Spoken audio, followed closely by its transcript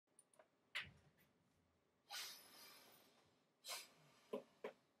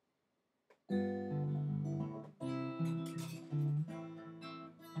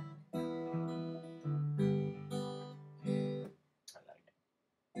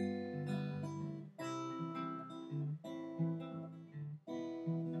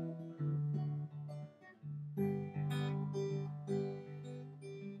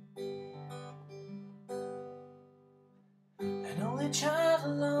An only child,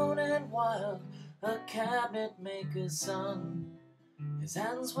 alone and wild, a cabinet maker's son. His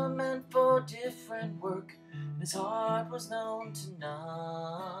hands were meant for different work, and his heart was known to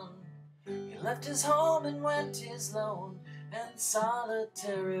none. He left his home and went his lone and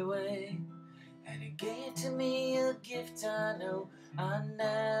solitary way, and he gave to me a gift I know I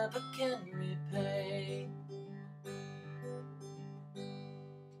never can repay.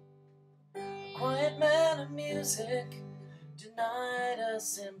 A quiet man of music, denied a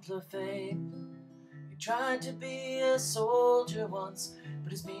simpler fate. He tried to be a soldier once,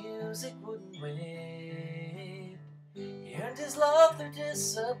 but his music wouldn't wait. He earned his love through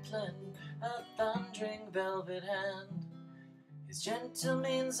discipline, a thundering velvet hand. His gentle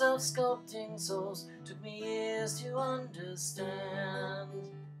means of sculpting souls took me years to understand.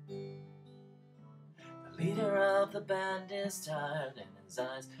 The leader of the band is tired and his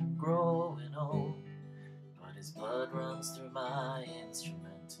eyes growing old, but his blood runs through my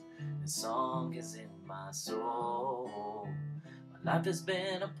instrument. His song is in my soul. My life has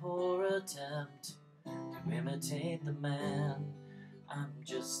been a poor attempt to imitate the man. I'm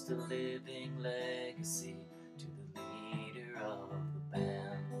just a living legacy to the leader of the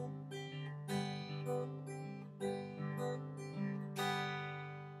band.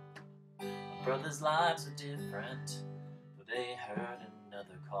 My brothers' lives are different, for they heard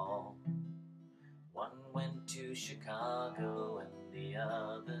another call. One went to Chicago and the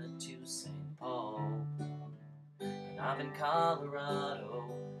other to St. Paul. And I'm in Colorado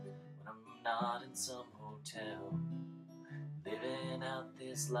when I'm not in some hotel, living out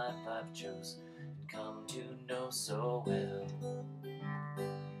this life I've chose and come to know so well.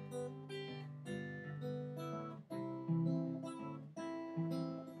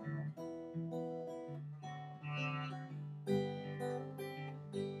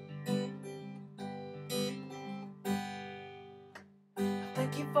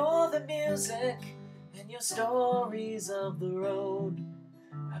 Thank you for the music and your stories of the road.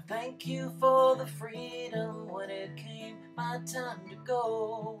 I thank you for the freedom when it came my time to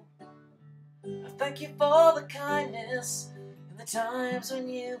go. I thank you for the kindness in the times when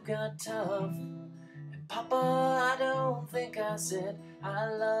you got tough. And Papa, I don't think I said I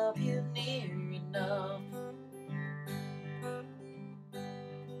love you near enough.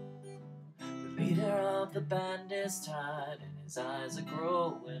 The leader of the band is tired and his eyes are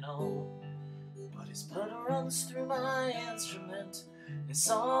growing old, but his blood runs through my instrument. His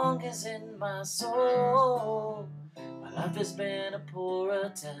song is in my soul. My life has been a poor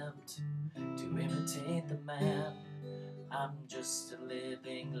attempt to imitate the man. I'm just a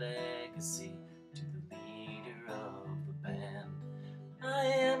living legacy to the leader of the band. I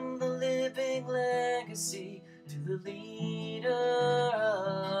am the